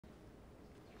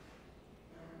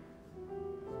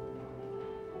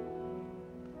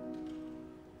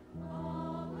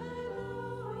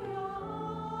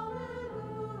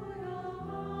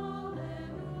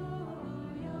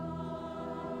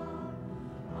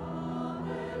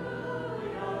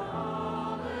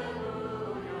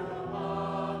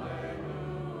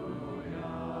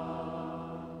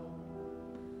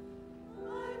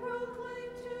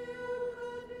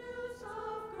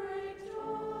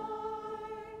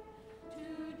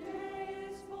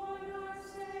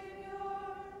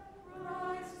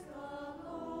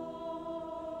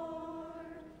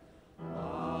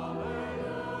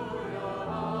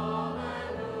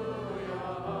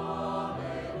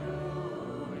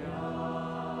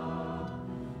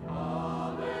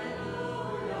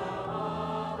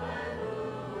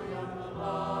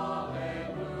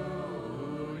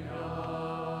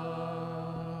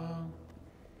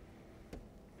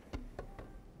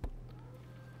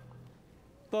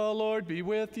The Lord be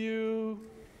with you.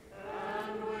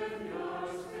 And with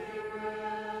your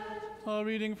spirit. A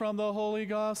reading from the Holy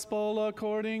Gospel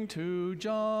according to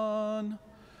John.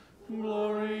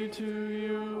 Glory to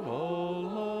you, O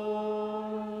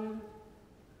Lord.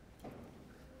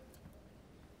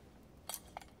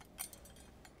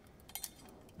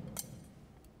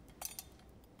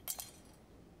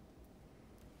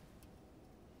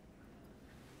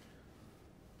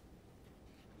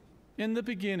 In the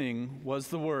beginning was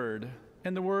the Word,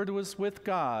 and the Word was with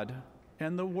God,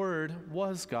 and the Word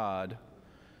was God.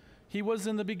 He was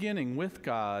in the beginning with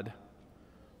God.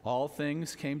 All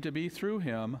things came to be through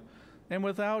him, and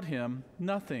without him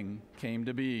nothing came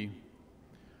to be.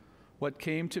 What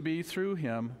came to be through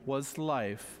him was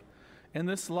life, and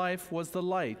this life was the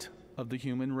light of the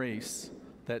human race.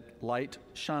 That light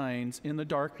shines in the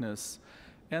darkness,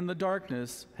 and the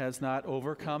darkness has not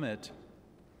overcome it.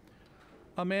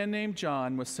 A man named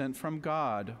John was sent from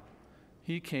God.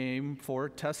 He came for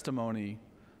testimony,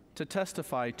 to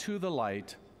testify to the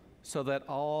light, so that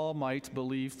all might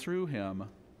believe through him.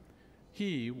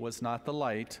 He was not the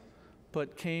light,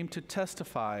 but came to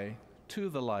testify to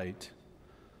the light.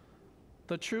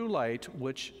 The true light,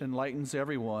 which enlightens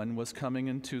everyone, was coming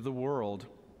into the world.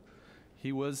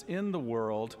 He was in the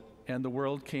world, and the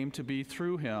world came to be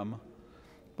through him,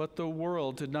 but the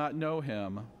world did not know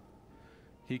him.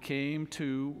 He came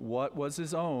to what was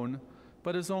his own,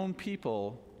 but his own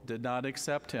people did not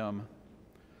accept him.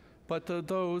 But to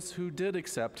those who did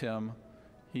accept him,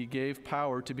 he gave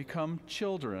power to become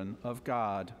children of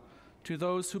God, to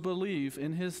those who believe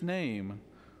in his name,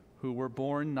 who were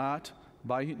born not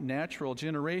by natural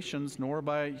generations, nor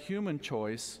by human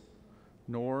choice,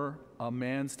 nor a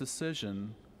man's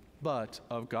decision, but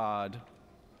of God.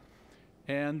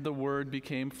 And the Word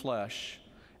became flesh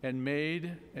and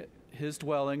made his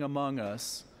dwelling among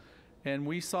us, and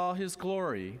we saw his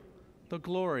glory, the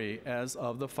glory as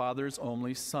of the Father's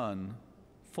only Son,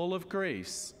 full of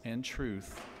grace and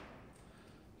truth.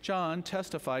 John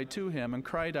testified to him and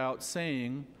cried out,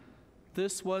 saying,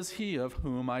 "This was he of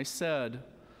whom I said,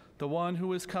 'The one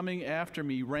who is coming after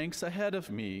me ranks ahead of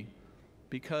me,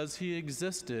 because he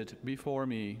existed before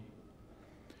me.'"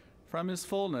 From his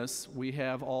fullness we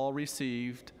have all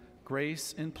received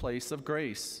grace in place of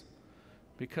grace,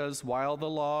 because while the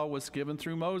law was given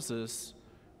through Moses,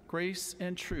 grace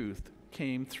and truth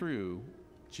came through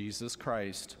Jesus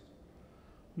Christ.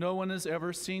 No one has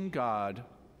ever seen God.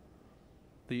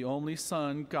 The only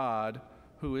Son, God,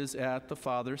 who is at the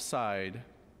Father's side,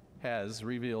 has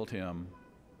revealed him.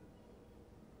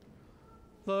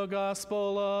 The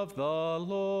Gospel of the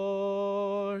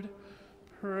Lord.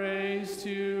 Praise to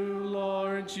you,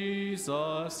 Lord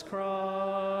Jesus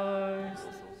Christ.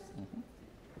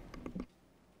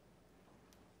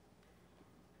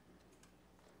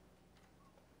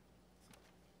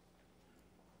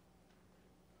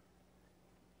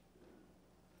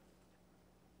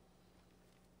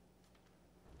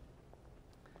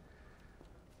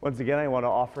 Once again, I want to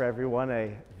offer everyone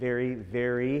a very,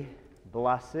 very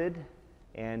blessed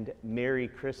and Merry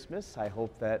Christmas. I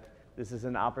hope that this is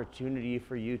an opportunity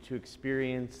for you to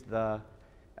experience the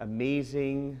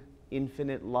amazing,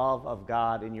 infinite love of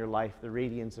God in your life, the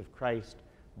radiance of Christ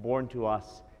born to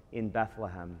us in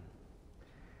Bethlehem.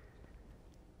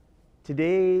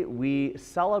 Today, we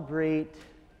celebrate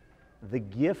the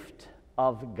gift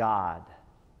of God,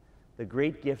 the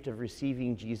great gift of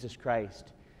receiving Jesus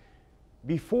Christ.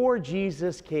 Before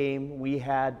Jesus came, we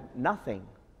had nothing.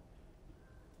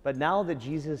 But now that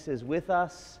Jesus is with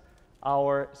us,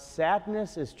 our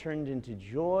sadness is turned into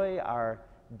joy, our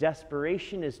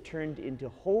desperation is turned into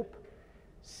hope,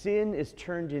 sin is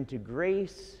turned into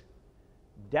grace,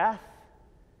 death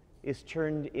is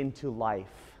turned into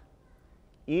life.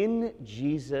 In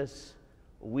Jesus,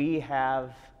 we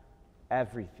have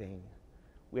everything.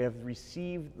 We have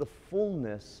received the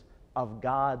fullness of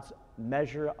God's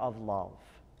measure of love.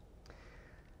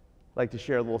 I'd like to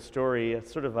share a little story. This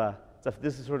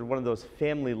is sort of one of those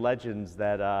family legends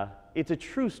that it's a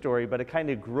true story, but it kind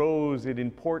of grows in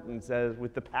importance as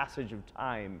with the passage of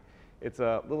time. It's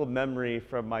a little memory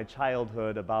from my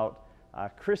childhood about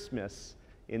Christmas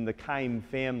in the Kime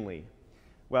family.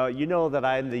 Well, you know that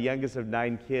I'm the youngest of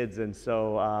 9 kids, and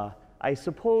so I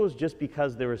suppose just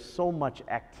because there was so much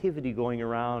activity going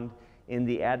around in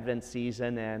the Advent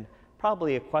season and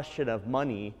probably a question of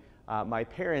money, my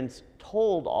parents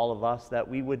told all of us that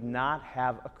we would not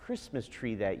have a Christmas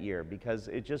tree that year because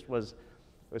it was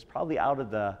probably out of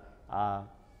the,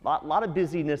 lot of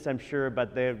busyness, I'm sure,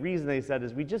 but the reason they said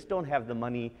is we just don't have the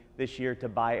money this year to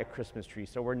buy a Christmas tree,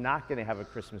 so we're not going to have a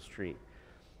Christmas tree.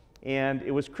 And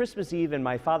it was Christmas Eve, and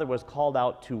my father was called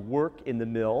out to work in the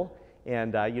mill.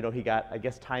 And, he got, I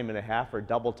guess, time and a half or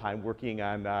double time working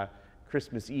on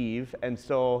Christmas Eve. And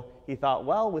so he thought,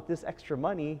 well, with this extra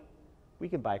money, we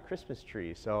can buy a Christmas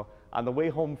tree. So on the way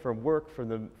home from work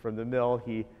from the mill,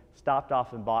 he stopped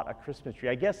off and bought a Christmas tree.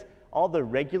 I guess all the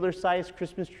regular-sized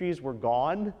Christmas trees were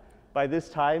gone by this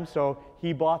time, so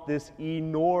he bought this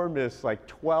enormous, like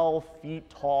 12 feet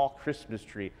tall Christmas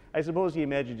tree. I suppose you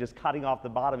imagine just cutting off the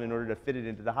bottom in order to fit it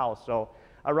into the house. So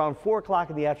around 4 o'clock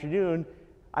in the afternoon,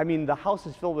 the house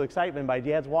is filled with excitement. My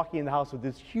dad's walking in the house with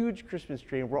this huge Christmas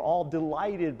tree, and we're all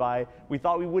delighted we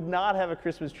thought we would not have a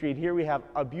Christmas tree, and here we have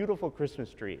a beautiful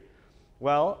Christmas tree.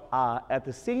 Well, at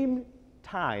the same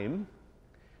time,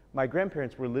 my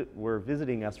grandparents were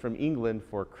visiting us from England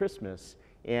for Christmas,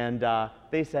 and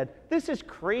they said, this is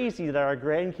crazy that our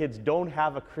grandkids don't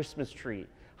have a Christmas tree.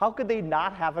 How could they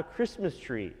not have a Christmas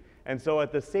tree? And so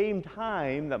at the same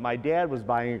time that my dad was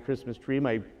buying a Christmas tree,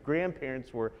 my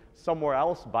grandparents were somewhere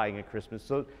else buying a Christmas.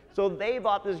 So they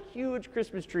bought this huge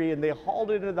Christmas tree, and they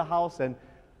hauled it into the house, and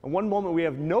in one moment we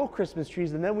have no Christmas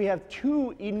trees, and then we have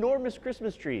 2 enormous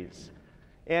Christmas trees.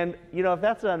 And, if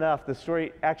that's not enough, the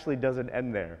story actually doesn't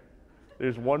end there.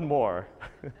 There's one more.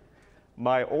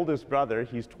 My oldest brother,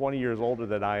 he's 20 years older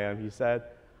than I am, he said,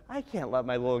 I can't let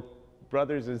my little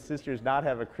brothers and sisters not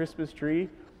have a Christmas tree.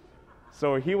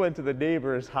 So he went to the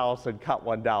neighbor's house and cut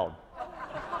one down.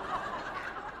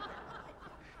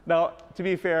 Now, to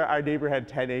be fair, our neighbor had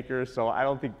 10 acres, so I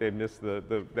don't think they missed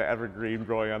the evergreen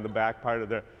growing on the back part of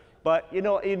there. But,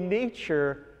 in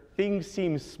nature, things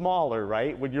seem smaller,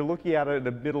 right? When you're looking at it in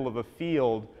the middle of a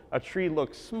field, a tree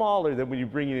looks smaller than when you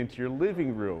bring it into your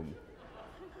living room.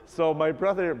 So my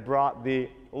brother brought the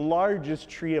largest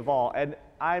tree of all, and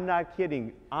I'm not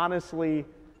kidding. Honestly,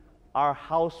 our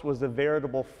house was a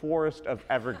veritable forest of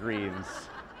evergreens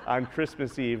on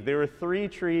Christmas Eve. There were 3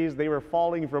 trees. They were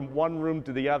falling from one room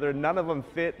to the other. None of them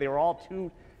fit. They were all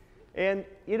too... And,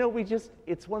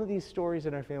 it's one of these stories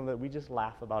in our family that we just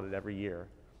laugh about it every year.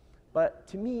 But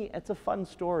to me, it's a fun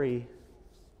story.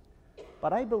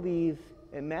 But I believe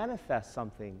it manifests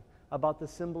something about the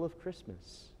symbol of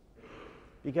Christmas.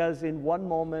 Because in one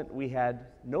moment, we had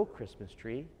no Christmas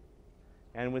tree.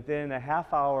 And within a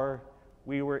half hour,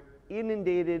 we were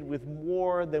inundated with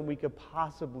more than we could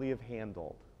possibly have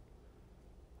handled.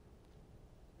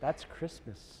 That's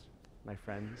Christmas, my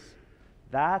friends.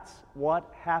 That's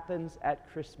what happens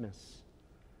at Christmas.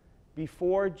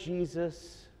 Before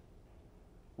Jesus,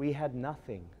 we had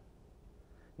nothing.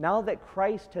 Now that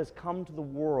Christ has come to the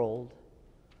world,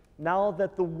 now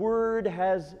that the Word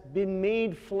has been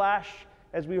made flesh,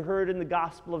 as we heard in the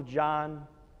Gospel of John,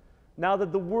 now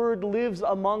that the Word lives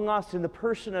among us in the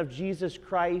person of Jesus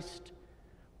Christ,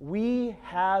 we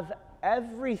have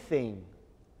everything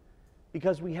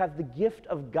because we have the gift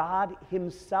of God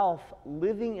Himself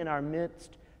living in our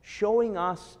midst, showing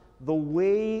us the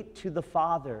way to the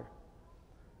Father.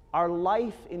 Our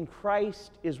life in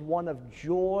Christ is one of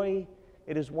joy.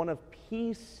 It is one of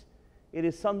peace. It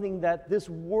is something that this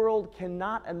world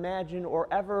cannot imagine or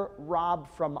ever rob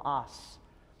from us.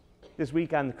 This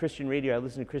week on the Christian radio, I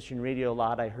listen to Christian radio a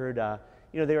lot. I heard,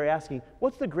 they were asking,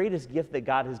 what's the greatest gift that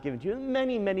God has given to you?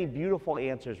 Many, many beautiful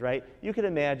answers, right? You can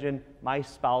imagine my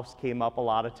spouse came up a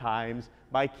lot of times,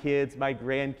 my kids, my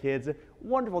grandkids.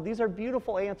 Wonderful. These are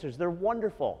beautiful answers. They're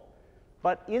wonderful.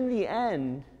 But in the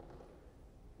end,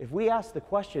 if we ask the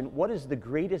question, what is the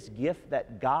greatest gift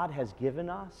that God has given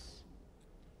us?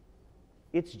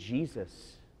 It's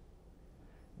Jesus.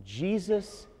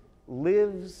 Jesus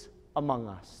lives among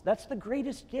us. That's the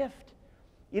greatest gift.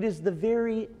 It is the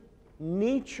very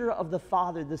nature of the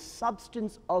Father, the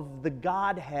substance of the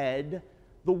Godhead,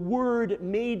 the Word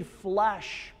made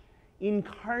flesh,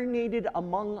 incarnated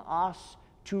among us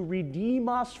to redeem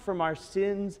us from our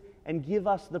sins and give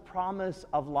us the promise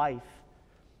of life.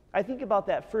 I think about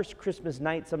that first Christmas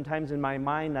night sometimes in my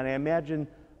mind, and I imagine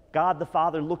God the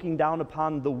Father looking down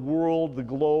upon the world, the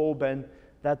globe, and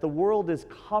that the world is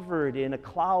covered in a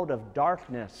cloud of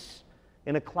darkness,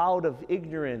 in a cloud of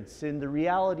ignorance, in the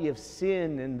reality of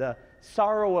sin, in the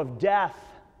sorrow of death.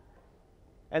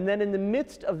 And then in the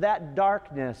midst of that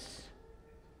darkness,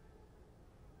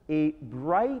 a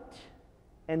bright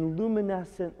and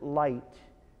luminescent light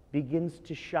begins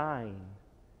to shine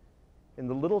in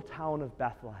the little town of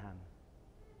Bethlehem.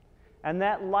 And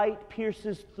that light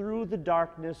pierces through the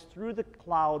darkness, through the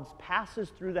clouds, passes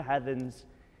through the heavens,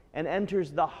 and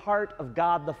enters the heart of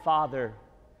God the Father.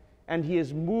 And He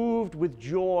is moved with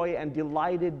joy and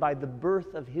delighted by the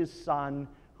birth of His Son,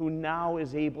 who now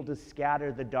is able to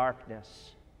scatter the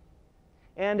darkness.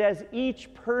 And as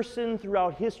each person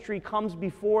throughout history comes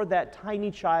before that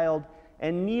tiny child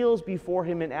and kneels before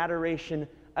him in adoration,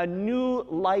 a new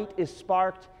light is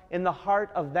sparked in the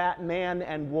heart of that man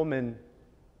and woman,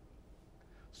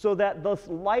 so that the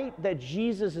light that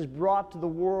Jesus has brought to the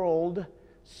world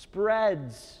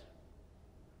spreads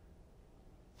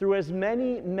through as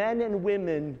many men and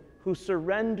women who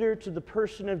surrender to the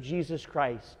person of Jesus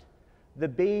Christ, the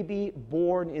baby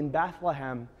born in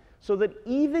Bethlehem, so that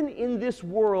even in this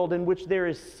world in which there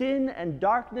is sin and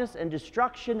darkness and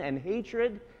destruction and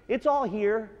hatred, it's all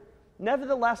here.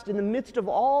 Nevertheless, in the midst of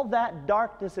all that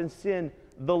darkness and sin,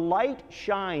 the light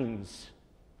shines.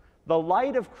 The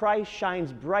light of Christ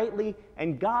shines brightly,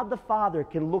 and God the Father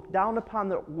can look down upon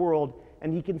the world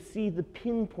and he can see the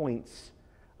pinpoints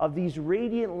of these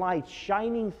radiant lights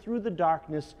shining through the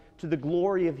darkness to the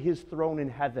glory of his throne in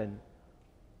heaven.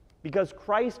 Because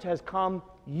Christ has come,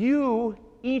 you,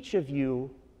 each of you,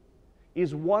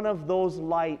 is one of those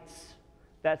lights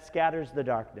that scatters the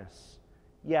darkness.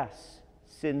 Yes,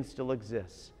 sin still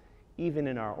exists, even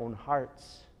in our own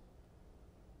hearts.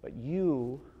 But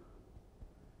you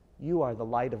are the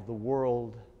light of the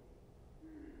world.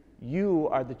 You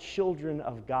are the children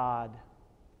of God.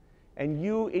 And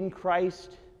you in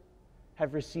Christ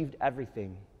have received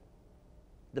everything: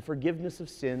 the forgiveness of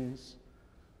sins,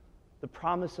 the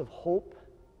promise of hope,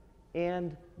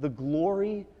 and the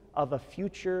glory of a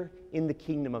future in the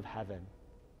kingdom of heaven.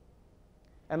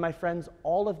 And my friends,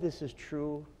 all of this is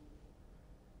true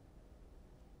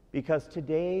because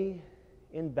today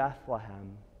in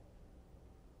Bethlehem,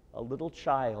 a little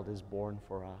child is born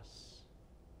for us.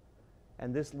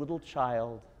 And this little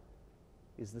child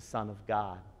is the Son of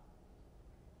God,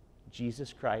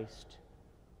 Jesus Christ,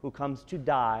 who comes to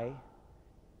die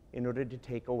in order to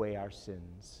take away our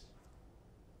sins.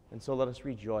 And so let us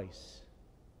rejoice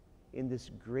in this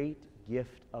great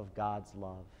gift of God's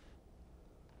love.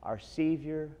 Our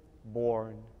Savior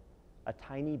born, a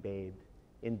tiny babe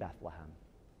in Bethlehem.